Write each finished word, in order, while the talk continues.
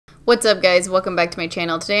What's up guys, welcome back to my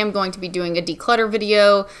channel. Today I'm going to be doing a declutter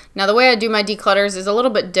video. Now the way I do my declutters is a little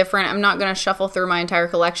bit different. I'm not going to shuffle through my entire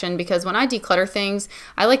collection because when I declutter things,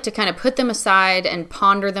 I like to kind of put them aside and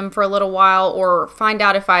ponder them for a little while, or find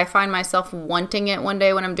out if I find myself wanting it one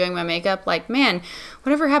day when I'm doing my makeup, like, man,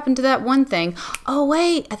 whatever happened to that one thing? Oh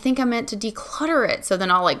wait, I think I meant to declutter it. So then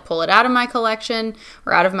I'll like pull it out of my collection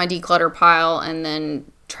or out of my declutter pile and then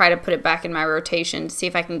try to put it back in my rotation to see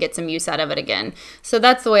if I can get some use out of it again. So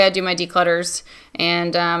that's the way I do my declutters,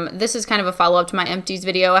 and this is kind of a follow-up to my empties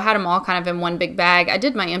video. I had them all kind of in one big bag. I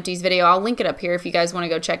did my empties video. I'll link it up here if you guys want to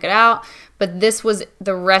go check it out, but this was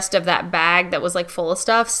the rest of that bag that was like full of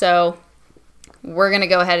stuff, so we're gonna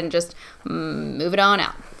go ahead and just move it on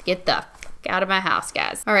out. Get the out of my house,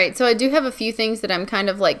 guys. All right, so I do have a few things that I'm kind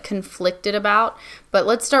of like conflicted about, but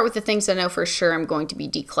let's start with the things I know for sure I'm going to be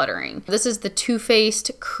decluttering. This is the Too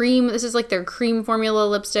Faced cream. This is like their cream formula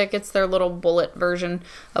lipstick. It's their little bullet version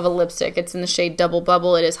of a lipstick. It's in the shade Double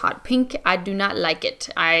Bubble. It is hot pink. I do not like it.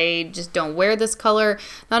 I just don't wear this color.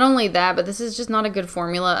 Not only that, but this is just not a good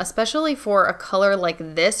formula, especially for a color like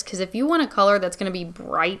this, because if you want a color that's going to be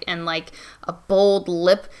bright and like a bold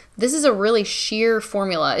lip, this is a really sheer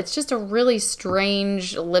formula. It's just a really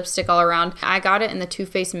strange lipstick all around. I got it in the Too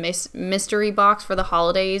Faced mystery box for the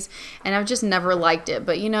holidays, and I've just never liked it.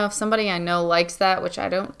 But you know, if somebody I know likes that, which I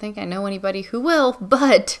don't think I know anybody who will,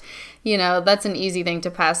 but you know, that's an easy thing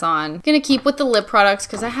to pass on. I'm gonna keep with the lip products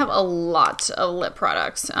because I have a lot of lip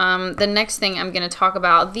products. The next thing I'm gonna talk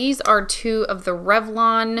about, these are two of the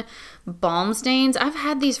Revlon balm stains. I've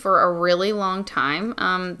had these for a really long time.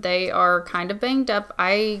 They are kind of banged up.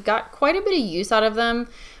 I got quite a bit of use out of them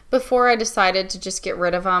before I decided to just get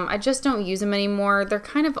rid of them. I just don't use them anymore. They're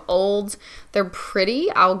kind of old. They're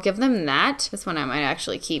pretty. I'll give them that. This one I might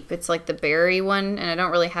actually keep. It's like the berry one, and I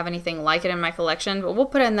don't really have anything like it in my collection, but we'll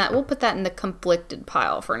put that in the conflicted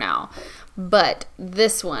pile for now. But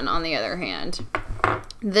this one, on the other hand,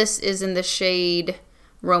 this is in the shade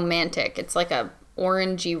Romantic. It's like a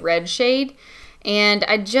orangey red shade, and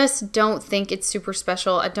I just don't think it's super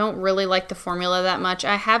special. I don't really like the formula that much.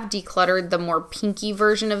 I have decluttered the more pinky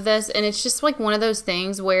version of this, and it's just like one of those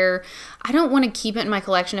things where I don't want to keep it in my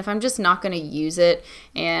collection if I'm just not going to use it.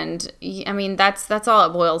 And I mean, that's all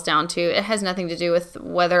it boils down to. It has nothing to do with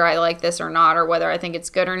whether I like this or not, or whether I think it's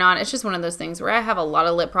good or not. It's just one of those things where I have a lot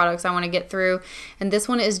of lip products I want to get through, and this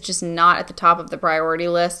one is just not at the top of the priority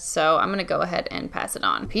list, so I'm going to go ahead and pass it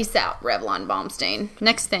on. Peace out, Revlon Balm Stain.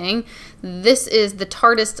 Next thing, this is the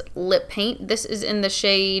Tarteist lip paint. This is in the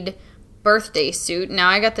shade Birthday Suit. Now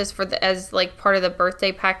I got this for as like part of the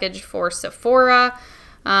birthday package for Sephora.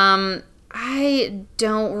 I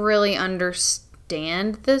don't really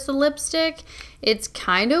understand this lipstick. It's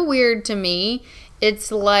kind of weird to me.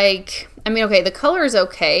 It's like, I mean, okay, the color is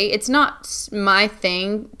okay. It's not my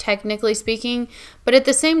thing, technically speaking, but at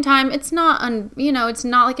the same time, it's not, you know, it's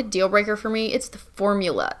not like a deal breaker for me. It's the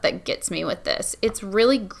formula that gets me with this. It's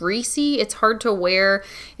really greasy. It's hard to wear.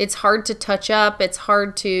 It's hard to touch up. It's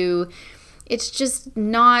hard to, it's just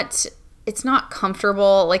not, it's not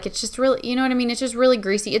comfortable. Like, it's just really, you know what I mean? It's just really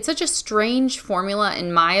greasy. It's such a strange formula,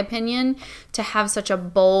 in my opinion, to have such a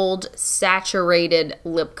bold, saturated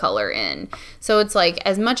lip color in. So it's like,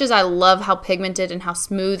 as much as I love how pigmented and how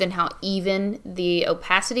smooth and how even the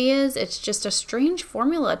opacity is, it's just a strange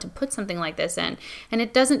formula to put something like this in. And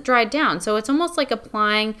it doesn't dry down. So it's almost like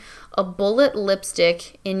applying a bullet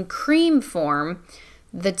lipstick in cream form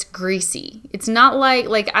that's greasy. It's not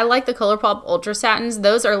like I like the ColourPop Ultra Satins.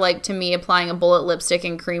 Those are like, to me, applying a bullet lipstick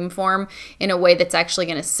in cream form in a way that's actually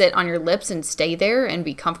going to sit on your lips and stay there and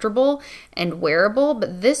be comfortable and wearable.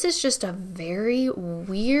 But this is just a very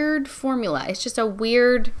weird formula. It's just a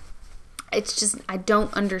weird, it's just, I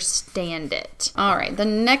don't understand it. All right, the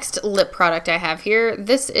next lip product I have here,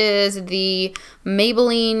 this is the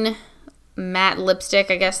Maybelline matte lipstick,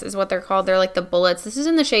 I guess is what they're called. They're like the bullets. This is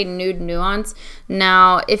in the shade Nude Nuance.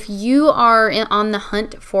 Now, if you are on the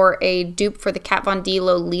hunt for a dupe for the Kat Von D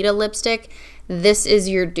Lolita lipstick, this is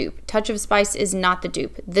your dupe. Touch of Spice is not the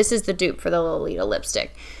dupe. This is the dupe for the Lolita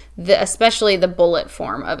lipstick. Especially the bullet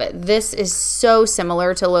form of it. This is so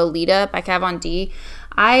similar to Lolita by Kat Von D.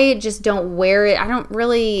 I just don't wear it. I don't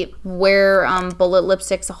really wear bullet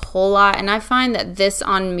lipsticks a whole lot, and I find that this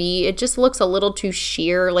on me, it just looks a little too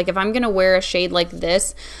sheer. Like, if I'm gonna wear a shade like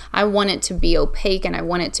this, I want it to be opaque and I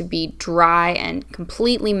want it to be dry and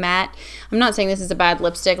completely matte. I'm not saying this is a bad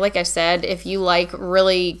lipstick. Like I said, if you like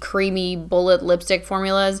really creamy bullet lipstick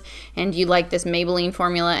formulas and you like this Maybelline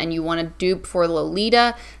formula and you want a dupe for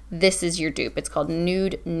Lolita, this is your dupe. It's called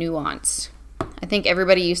Nude Nuance. I think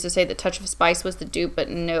everybody used to say that Touch of Spice was the dupe, but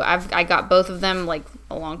no, I got both of them like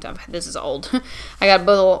a long time. This is old. I got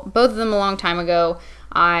both of them a long time ago.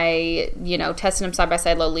 I, you know, tested them side by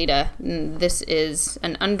side. Lolita. This is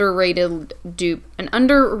an underrated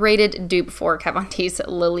dupe for Kat Von D's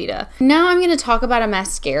Lolita. Now I'm going to talk about a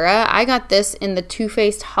mascara. I got this in the Too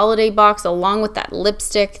Faced holiday box along with that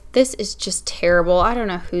lipstick. This is just terrible. I don't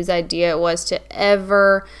know whose idea it was to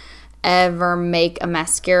ever make a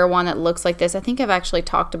mascara one that looks like this. I think I've actually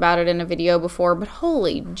talked about it in a video before, but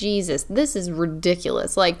holy Jesus, this is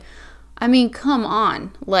ridiculous. Like, I mean, come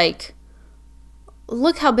on. Like,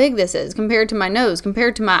 look how big this is compared to my nose,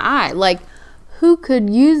 compared to my eye. Like, who could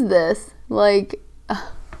use this? Like, I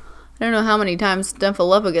don't know how many times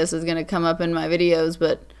Snuffleupagus is going to come up in my videos,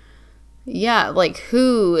 but yeah, like,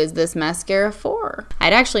 who is this mascara for?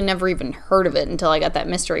 I'd actually never even heard of it until I got that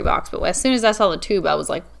mystery box, but as soon as I saw the tube, I was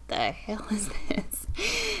like, what the hell is this?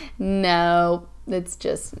 No, it's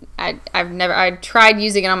just, I tried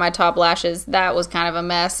using it on my top lashes. That was kind of a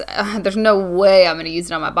mess. There's no way I'm going to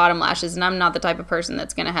use it on my bottom lashes, and I'm not the type of person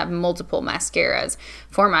that's going to have multiple mascaras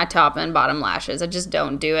for my top and bottom lashes. I just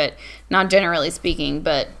don't do it, not generally speaking,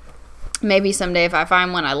 but maybe someday if I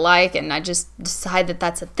find one I like and I just decide that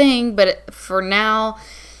that's a thing. But for now,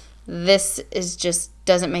 this is just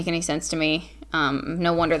doesn't make any sense to me.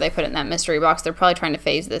 No wonder they put it in that mystery box. They're probably trying to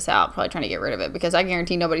phase this out, probably trying to get rid of it, because I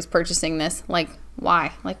guarantee nobody's purchasing this. Like,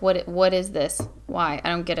 why? Like, what is this? Why? I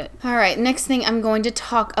don't get it. All right, next thing I'm going to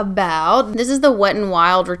talk about, this is the Wet n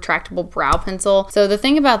Wild retractable brow pencil. So the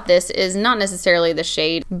thing about this is not necessarily the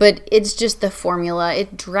shade, but it's just the formula.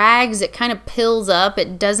 It drags, it kind of pills up.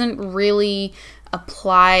 It doesn't really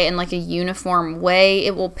apply in like a uniform way.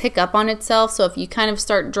 It will pick up on itself. So if you kind of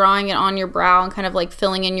start drawing it on your brow and kind of like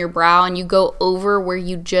filling in your brow and you go over where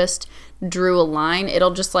you just drew a line,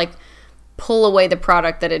 it'll just like pull away the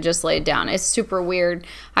product that it just laid down. It's super weird.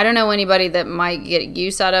 I don't know anybody that might get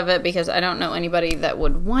use out of it because I don't know anybody that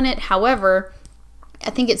would want it. However, I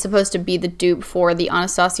think it's supposed to be the dupe for the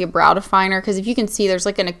Anastasia brow definer, because if you can see, there's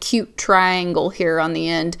like an acute triangle here on the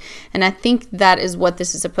end, and I think that is what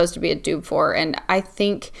this is supposed to be a dupe for. And I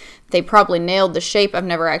think they probably nailed the shape. I've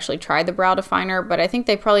never actually tried the brow definer, but I think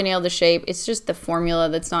they probably nailed the shape. It's just the formula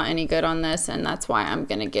that's not any good on this, and that's why I'm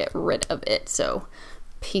gonna get rid of it. So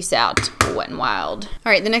peace out, Wet n Wild.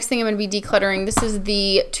 All right, the next thing I'm gonna be decluttering, this is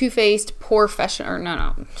the Too Faced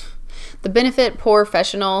the Benefit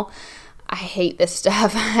Professional. I hate this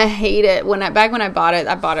stuff. I hate it. Back when I bought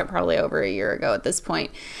it probably over a year ago at this point.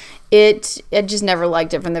 I just never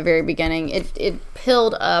liked it from the very beginning. It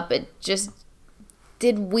pilled up. It just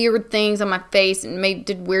did weird things on my face and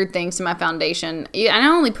did weird things to my foundation. And I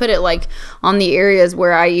only put it like on the areas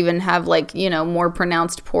where I even have like, you know, more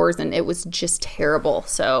pronounced pores, and it was just terrible.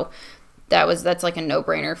 So that's like a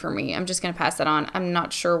no-brainer for me. I'm just gonna pass that on. I'm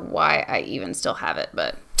not sure why I even still have it,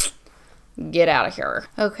 but get out of here.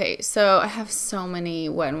 Okay, so I have so many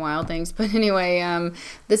Wet n Wild things, but anyway,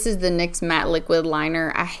 this is the NYX matte liquid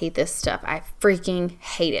liner. I hate this stuff. I freaking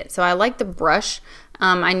hate it. So I like the brush.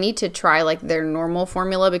 I need to try like their normal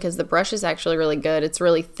formula because the brush is actually really good. It's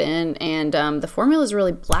really thin, and the formula is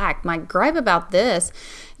really black. My gripe about this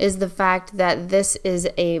is the fact that this is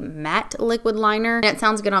a matte liquid liner. And it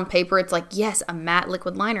sounds good on paper. It's like, yes, a matte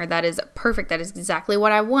liquid liner. That is perfect. That is exactly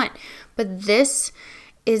what I want. But this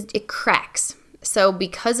it cracks. So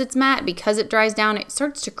because it's matte, because it dries down, it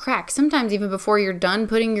starts to crack. Sometimes even before you're done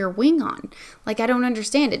putting your wing on. Like, I don't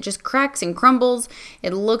understand. It just cracks and crumbles.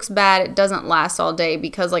 It looks bad. It doesn't last all day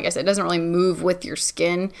because, like I said, it doesn't really move with your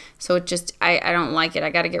skin. So it just, I don't like it. I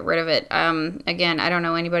got to get rid of it. Again, I don't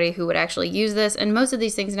know anybody who would actually use this. And most of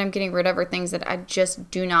these things that I'm getting rid of are things that I just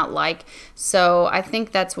do not like. So I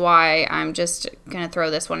think that's why I'm just going to throw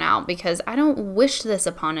this one out, because I don't wish this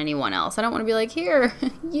upon anyone else. I don't want to be like, here,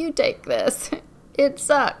 you take this. It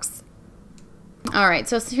sucks. All right,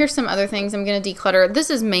 so here's some other things I'm going to declutter. This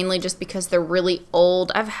is mainly just because they're really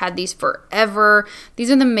old. I've had these forever. These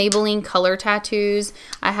are the Maybelline color tattoos.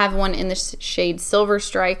 I have one in the shade Silver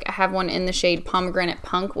Strike. I have one in the shade Pomegranate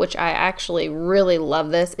Punk, which I actually really love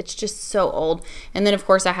this. It's just so old. And then, of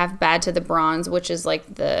course, I have Bad to the Bronze, which is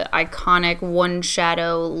like the iconic one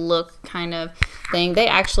shadow look kind of thing. They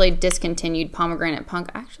actually discontinued Pomegranate Punk.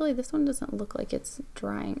 Actually, this one doesn't look like it's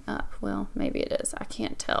drying up. Well, maybe it is. I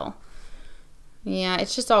can't tell. Yeah,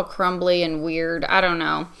 it's just all crumbly and weird. I don't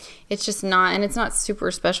know. It's just not, and it's not super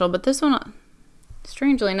special, but this one,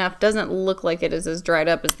 strangely enough, doesn't look like it is as dried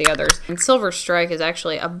up as the others. And Silver Strike is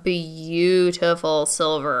actually a beautiful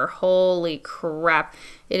silver. Holy crap.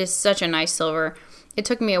 It is such a nice silver. It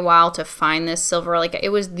took me a while to find this silver. Like, it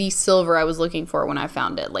was the silver I was looking for when I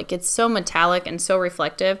found it. Like, it's so metallic and so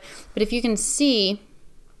reflective. But if you can see,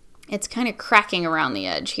 it's kind of cracking around the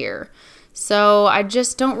edge here. So I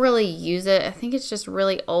just don't really use it. I think it's just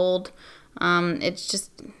really old. It's just,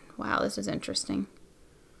 wow, this is interesting.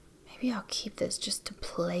 Maybe I'll keep this just to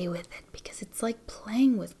play with it because it's like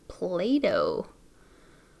playing with Play-Doh.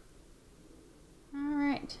 All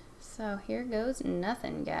right, so here goes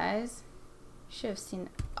nothing, guys. Should have seen,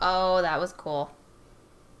 oh, that was cool.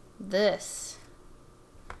 This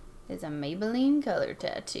is a Maybelline color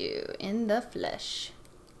tattoo in the flesh.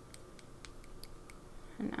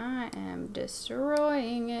 And I am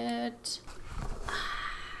destroying it.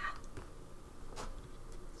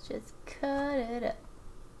 Let's just cut it up.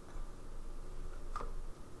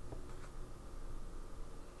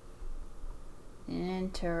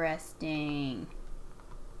 Interesting.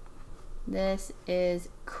 This is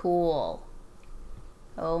cool.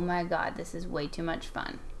 Oh my god, this is way too much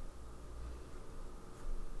fun.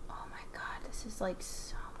 Oh my god, this is like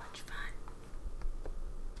so much fun.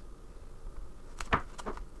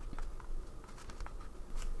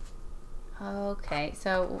 Okay,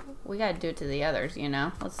 so we gotta do it to the others, you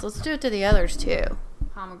know? Let's do it to the others too.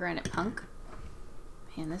 Pomegranate Punk.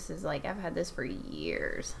 Man, this is like, I've had this for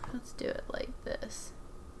years. Let's do it like this.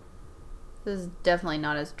 This is definitely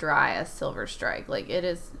not as dry as Silver Strike. Like, it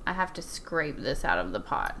is, I have to scrape this out of the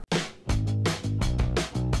pot.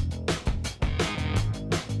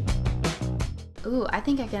 Ooh, I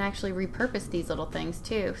think I can actually repurpose these little things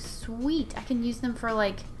too. Sweet, I can use them for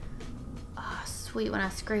like, oh sweet, when I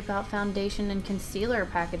scrape out foundation and concealer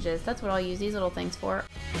packages. That's what I'll use these little things for.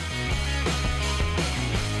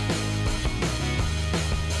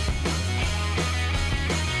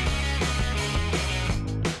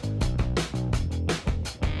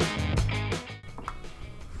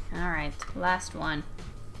 Last one.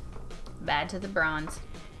 Bad to the Bronze.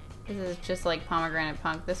 This is just like Pomegranate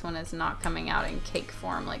Punk. This one is not coming out in cake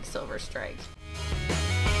form like Silver Strike.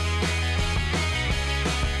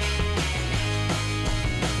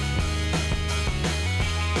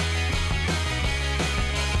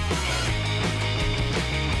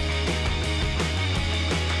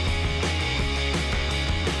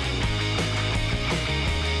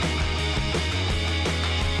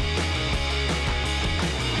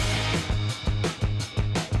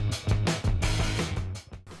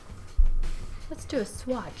 Do a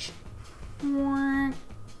swatch.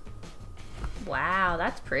 Wow,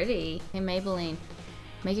 that's pretty. Hey Maybelline,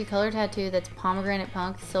 make a color tattoo that's Pomegranate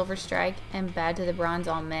Punk, Silver Strike, and Bad to the Bronze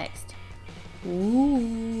all mixed.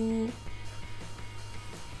 Ooh.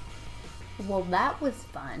 Well, that was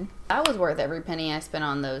fun. That was worth every penny I spent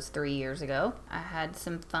on those 3 years ago. I had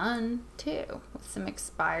some fun too with some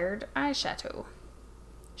expired eyeshadow.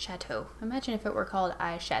 Imagine if it were called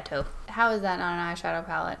eyeshadow. How is that not an eyeshadow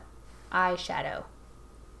palette? Eyeshadow.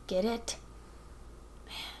 Get it?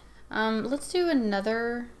 Man. Let's do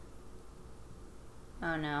another.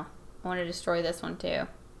 Oh no. I want to destroy this one too.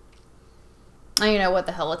 Oh, you know what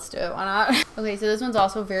the hell, let's do it. Why not? Okay, so this one's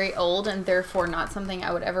also very old and therefore not something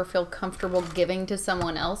I would ever feel comfortable giving to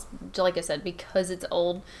someone else. Like I said, because it's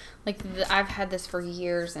old. Like, I've had this for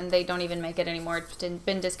years and they don't even make it anymore. It's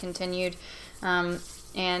been discontinued.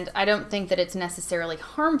 And I don't think that it's necessarily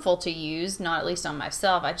harmful to use, not at least on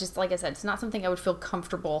myself. I just, like I said, it's not something I would feel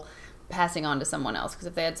comfortable passing on to someone else, because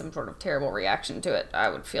if they had some sort of terrible reaction to it, I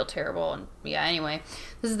would feel terrible. And yeah, anyway,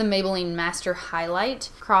 this is the Maybelline Master Highlight,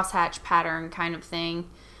 crosshatch pattern kind of thing.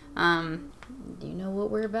 You know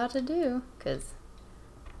what we're about to do, because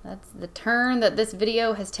that's the turn that this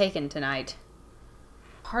video has taken tonight.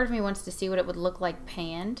 Part of me wants to see what it would look like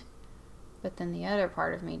panned. But then the other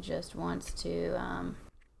part of me just wants to,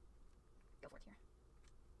 go forth here.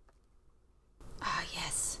 Ah,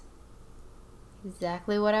 yes.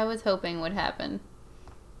 Exactly what I was hoping would happen.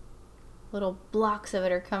 Little blocks of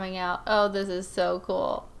it are coming out. Oh, this is so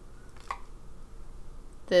cool.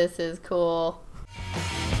 This is cool.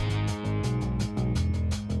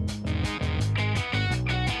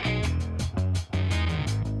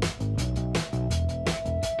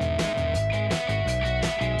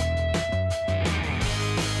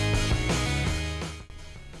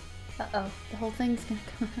 Uh-oh, the whole thing's gonna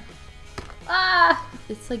come out. Ah!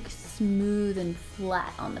 It's like smooth and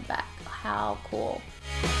flat on the back. How cool.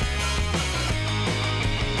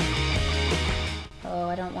 Oh,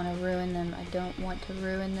 I don't want to ruin them. I don't want to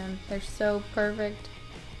ruin them. They're so perfect.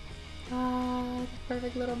 Ah,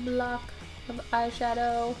 perfect little block of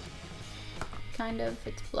eyeshadow. Kind of,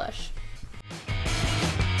 it's blush.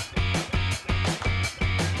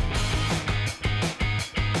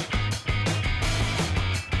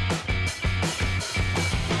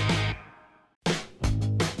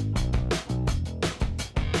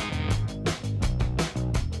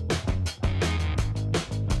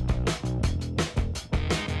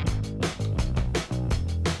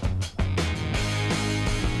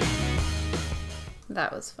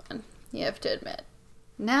 That was fun, you have to admit.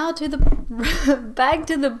 Now to the back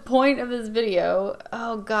to the point of this video.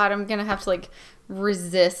 Oh god, I'm gonna have to like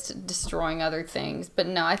resist destroying other things, but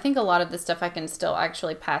no, I think a lot of this stuff I can still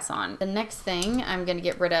actually pass on. The next thing I'm gonna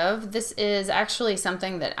get rid of, this is actually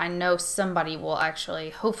something that I know somebody will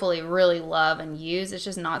actually hopefully really love and use. It's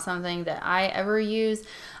just not something that I ever use.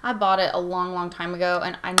 I bought it a long time ago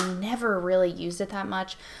and I never really used it that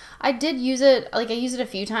much. I did use it, like I used it a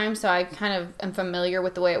few times, so I kind of am familiar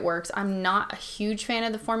with the way it works. I'm not a huge fan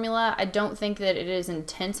of the formula. I don't think that it is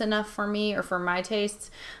intense enough for me or for my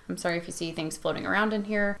tastes. I'm sorry if you see things floating around in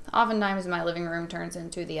here. Oftentimes my living room turns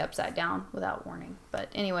into the upside down without warning. But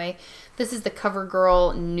anyway, this is the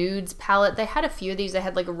CoverGirl Nudes palette. They had a few of these. They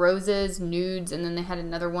had like roses, nudes, and then they had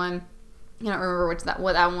another one. I don't remember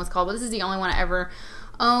what that one was called, but this is the only one I ever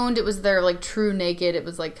owned. It was their like true naked. It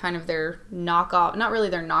was like kind of their knockoff, not really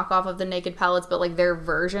their knockoff of the naked palettes, but like their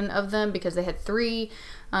version of them, because they had three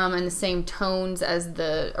in the same tones as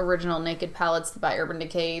the original naked palettes by Urban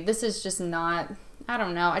Decay. This is just not, I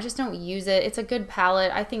don't know, I just don't use it. It's a good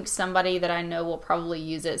palette. I think somebody that I know will probably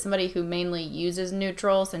use it. Somebody who mainly uses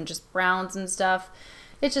neutrals and just browns and stuff.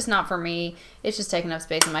 It's just not for me. It's just taking up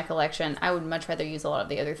space in my collection. I would much rather use a lot of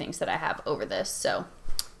the other things that I have over this. So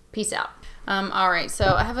peace out. Alright,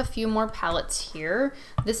 so I have a few more palettes here.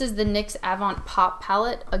 This is the NYX Avant Pop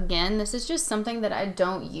palette. Again, this is just something that I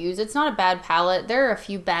don't use. It's not a bad palette. There are a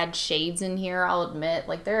few bad shades in here, I'll admit.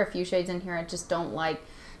 Like, there are a few shades in here I just don't like.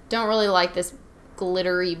 Don't really like this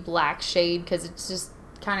glittery black shade because it's just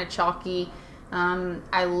kind of chalky.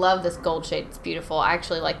 I love this gold shade. It's beautiful. I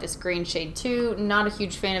actually like this green shade too. Not a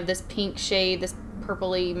huge fan of this pink shade, this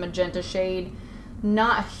purpley magenta shade.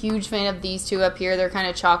 Not a huge fan of these two up here. They're kind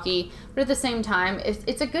of chalky, but at the same time,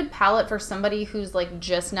 it's a good palette for somebody who's like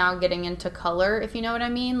just now getting into color, if you know what I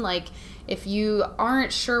mean. Like, if you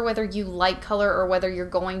aren't sure whether you like color or whether you're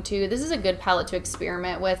going to, this is a good palette to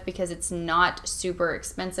experiment with because it's not super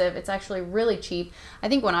expensive. It's actually really cheap. I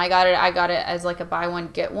think when I got it as like a buy one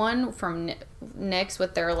get one from NYX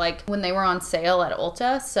with their like when they were on sale at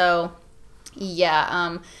Ulta. So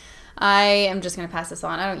yeah, I am just going to pass this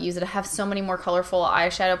on. I don't use it. I have so many more colorful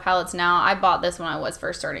eyeshadow palettes now. I bought this when I was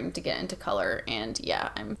first starting to get into color. And yeah,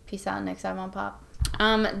 I'm peace out, NYX Avant Pop.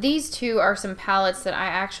 These two are some palettes that I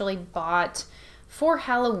actually bought for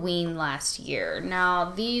Halloween last year.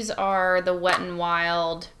 Now, these are the Wet n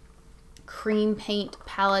Wild cream paint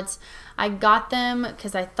palettes. I got them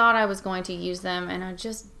because I thought I was going to use them and I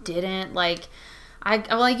just didn't. Like,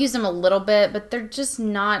 I use them a little bit, but they're just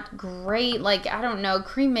not great. Like, I don't know,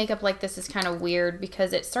 cream makeup like this is kind of weird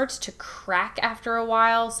because it starts to crack after a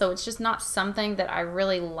while, so it's just not something that I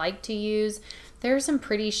really like to use. There are some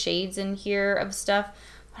pretty shades in here of stuff,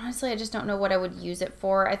 but honestly, I just don't know what I would use it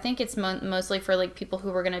for. I think it's mostly for like people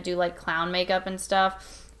who are going to do like clown makeup and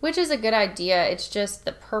stuff, which is a good idea. It's just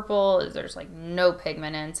the purple, there's like no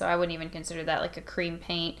pigment in, so I wouldn't even consider that like a cream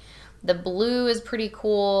paint. The blue is pretty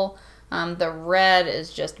cool. The red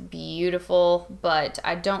is just beautiful, but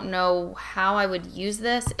I don't know how I would use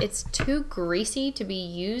this. It's too greasy to be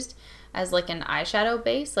used as like an eyeshadow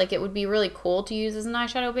base. Like, it would be really cool to use as an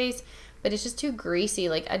eyeshadow base, but it's just too greasy.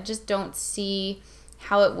 Like, I just don't see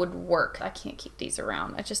how it would work. I can't keep these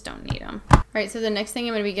around. I just don't need them. All right, so the next thing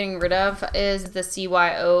I'm going to be getting rid of is the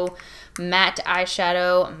CYO matte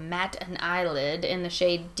eyeshadow, matte and eyelid in the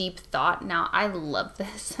shade Deep Thought. Now, I love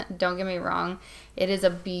this. Don't get me wrong. It is a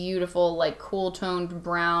beautiful, like, cool toned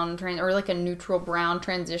brown, or like a neutral brown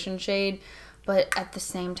transition shade. But at the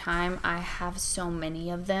same time, I have so many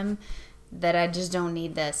of them that I just don't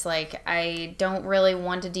need this. Like, I don't really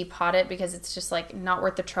want to depot it because it's just like not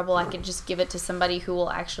worth the trouble. I could just give it to somebody who will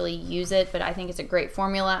actually use it, but I think it's a great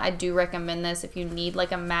formula. I do recommend this if you need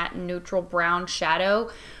like a matte neutral brown shadow,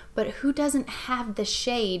 but who doesn't have the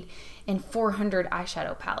shade in 400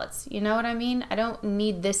 eyeshadow palettes? You know what I mean? I don't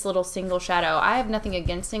need this little single shadow. I have nothing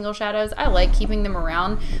against single shadows. I like keeping them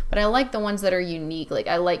around, but I like the ones that are unique. Like,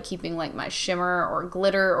 I like keeping like my shimmer or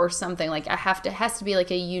glitter or something. Like, it has to be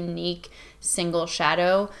like a unique single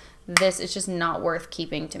shadow. This is just not worth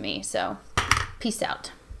keeping to me. So peace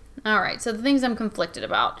out. All right, so the things I'm conflicted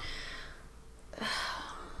about.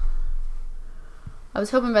 I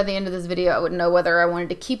was hoping by the end of this video I would know whether I wanted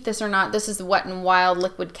to keep this or not. This is the Wet n Wild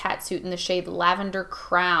Liquid Catsuit in the shade Lavender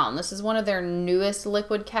Crown. This is one of their newest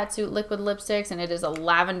liquid catsuit liquid lipsticks, and it is a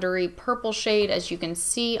lavendery purple shade. As you can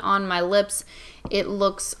see on my lips, it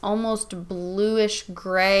looks almost bluish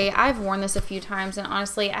gray. I've worn this a few times, and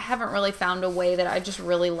honestly, I haven't really found a way that I just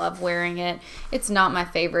really love wearing it. It's not my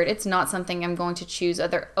favorite. It's not something I'm going to choose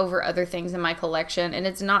over other things in my collection, and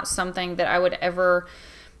it's not something that I would ever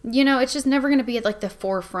you know, it's just never going to be at like the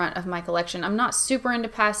forefront of my collection. I'm not super into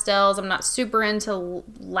pastels. I'm not super into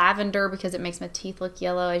lavender because it makes my teeth look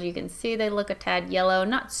yellow. As you can see, they look a tad yellow.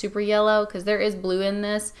 Not super yellow because there is blue in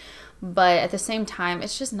this, but at the same time,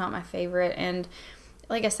 it's just not my favorite. And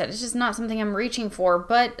like I said, it's just not something I'm reaching for.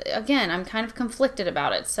 But again, I'm kind of conflicted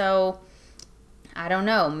about it. So I don't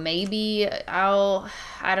know. Maybe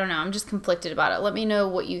I don't know. I'm just conflicted about it. Let me know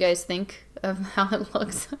what you guys think of how it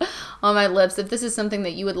looks on my lips. If this is something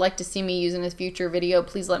that you would like to see me use in a future video,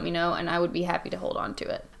 please let me know and I would be happy to hold on to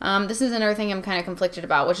it. This is another thing I'm kind of conflicted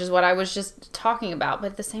about, which is what I was just talking about,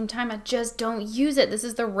 but at the same time, I just don't use it. This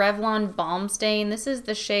is the Revlon Balm Stain. This is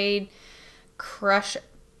the shade Crush.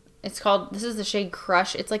 This is the shade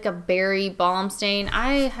Crush. It's like a berry balm stain.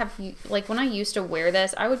 I have, like, when I used to wear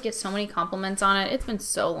this, I would get so many compliments on it. It's been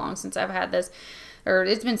so long since I've had this. Or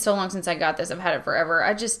it's been so long since I got this. I've had it forever.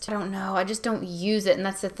 I don't know. I just don't use it. And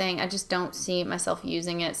that's the thing. I just don't see myself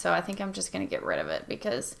using it. So I think I'm just going to get rid of it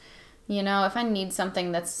because, you know, if I need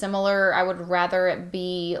something that's similar, I would rather it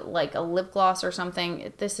be like a lip gloss or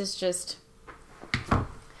something. This is just, I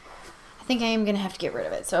think I am going to have to get rid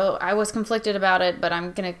of it. So I was conflicted about it, but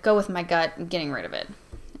I'm going to go with my gut and getting rid of it.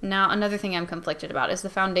 Now, another thing I'm conflicted about is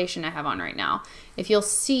the foundation I have on right now. If you'll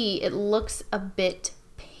see, it looks a bit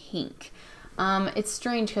pink. It's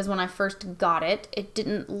strange because when I first got it, it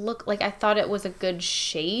didn't look like, I thought it was a good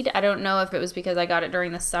shade. I don't know if it was because I got it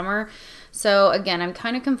during the summer. So again, I'm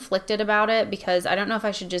kind of conflicted about it because I don't know if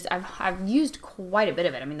I should just, I've used quite a bit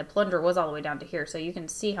of it. I mean, the plunger was all the way down to here, so you can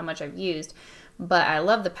see how much I've used. But I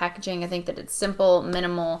love the packaging. I think that it's simple,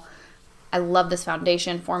 minimal. I love this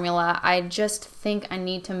foundation formula. I just think I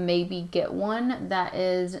need to maybe get one that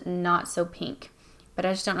is not so pink. But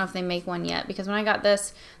I just don't know if they make one yet because when I got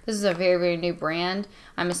this is a very, very new brand.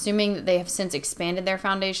 I'm assuming that they have since expanded their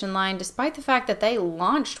foundation line despite the fact that they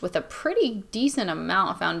launched with a pretty decent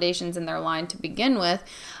amount of foundations in their line to begin with.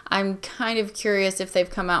 I'm kind of curious if they've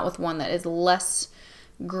come out with one that is less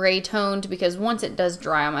gray toned because once it does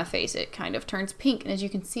dry on my face, it kind of turns pink. And as you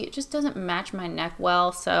can see, it just doesn't match my neck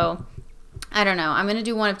well. So I don't know. I'm going to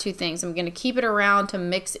do one of two things. I'm going to keep it around to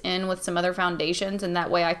mix in with some other foundations, and that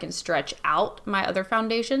way I can stretch out my other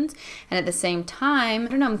foundations. And at the same time, I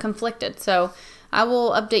don't know, I'm conflicted. So I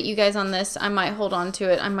will update you guys on this. I might hold on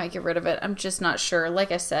to it. I might get rid of it. I'm just not sure.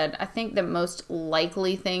 Like I said, I think the most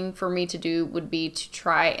likely thing for me to do would be to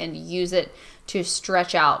try and use it to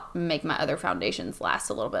stretch out, make my other foundations last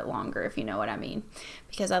a little bit longer, if you know what I mean.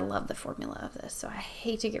 Because I love the formula of this. So I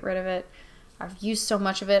hate to get rid of it. I've used so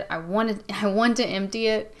much of it. I want to empty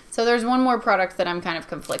it. So there's one more product that I'm kind of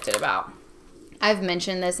conflicted about. I've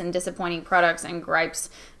mentioned this in disappointing products and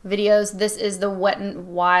gripes videos. This is the Wet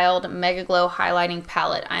n Wild Megaglo highlighting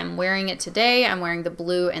palette. I'm wearing it today. I'm wearing the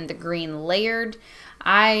blue and the green layered.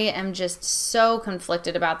 I am just so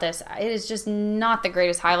conflicted about this. It is just not the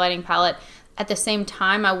greatest highlighting palette. At the same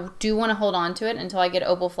time, I do want to hold on to it until I get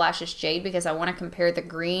Opal Flashes Jade because I want to compare the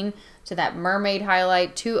green to that mermaid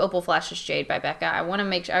highlight to Opal Flashes Jade by Becca. I want to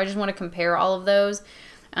make sure, I just want to compare all of those.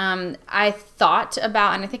 I thought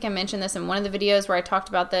about, and I think I mentioned this in one of the videos where I talked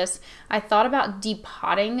about this, I thought about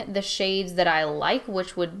depotting the shades that I like,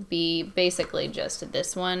 which would be basically just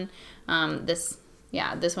this one, this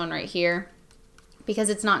one right here. Because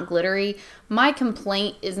it's not glittery. My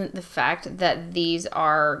complaint isn't the fact that these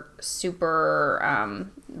are super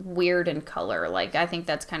weird in color. Like, I think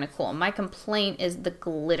that's kind of cool. My complaint is the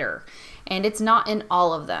glitter. And it's not in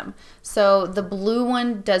all of them. So the blue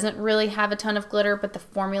one doesn't really have a ton of glitter, but the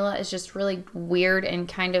formula is just really weird and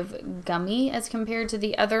kind of gummy as compared to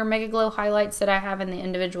the other Megaglo highlights that I have in the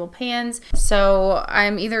individual pans. So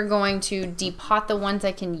I'm either going to depot the ones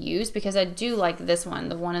I can use because I do like this one,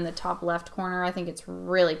 the one in the top left corner. I think it's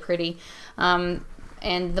really pretty.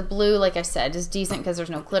 And the blue, like I said, is decent because there's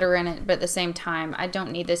no glitter in it, but at the same time, I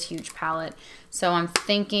don't need this huge palette. So I'm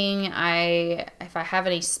thinking if I have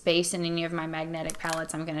any space in any of my magnetic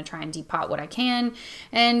palettes, I'm going to try and depot what I can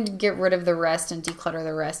and get rid of the rest and declutter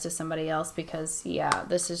the rest to somebody else because, yeah,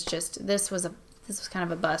 this was kind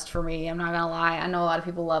of a bust for me. I'm not going to lie. I know a lot of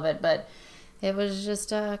people love it, but it was just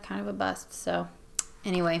kind of a bust. So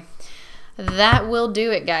anyway, that will do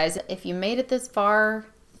it, guys. If you made it this far,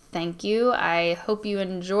 thank you. I hope you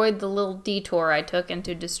enjoyed the little detour I took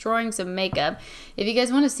into destroying some makeup. If you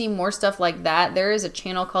guys want to see more stuff like that, there is a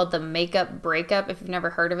channel called The Makeup Breakup, if you've never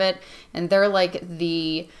heard of it. And they're like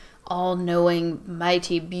the all-knowing,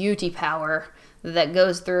 mighty beauty power that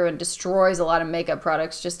goes through and destroys a lot of makeup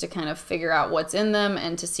products just to kind of figure out what's in them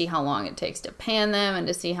and to see how long it takes to pan them and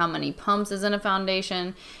to see how many pumps is in a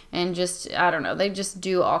foundation and just, I don't know, they just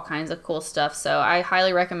do all kinds of cool stuff. So I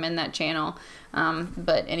highly recommend that channel.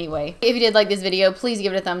 But anyway, if you did like this video, please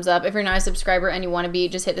give it a thumbs up. If you're not a subscriber and you want to be,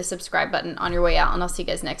 just hit the subscribe button on your way out, and I'll see you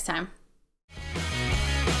guys next time.